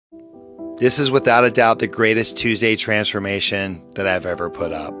This is without a doubt the greatest Tuesday transformation that I've ever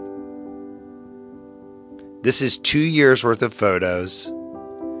put up. This is 2 years worth of photos.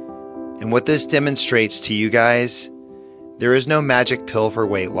 And what this demonstrates to you guys, there is no magic pill for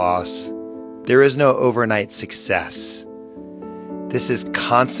weight loss. There is no overnight success. This is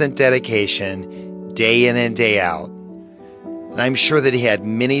constant dedication, day in and day out. And I'm sure that he had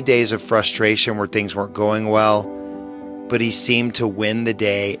many days of frustration where things weren't going well, but he seemed to win the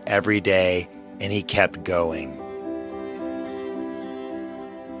day every day, and he kept going.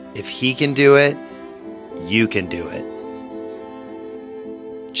 If he can do it, you can do it.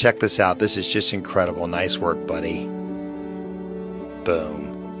 Check this out. This is just incredible. Nice work, buddy.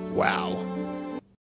 Boom. Wow.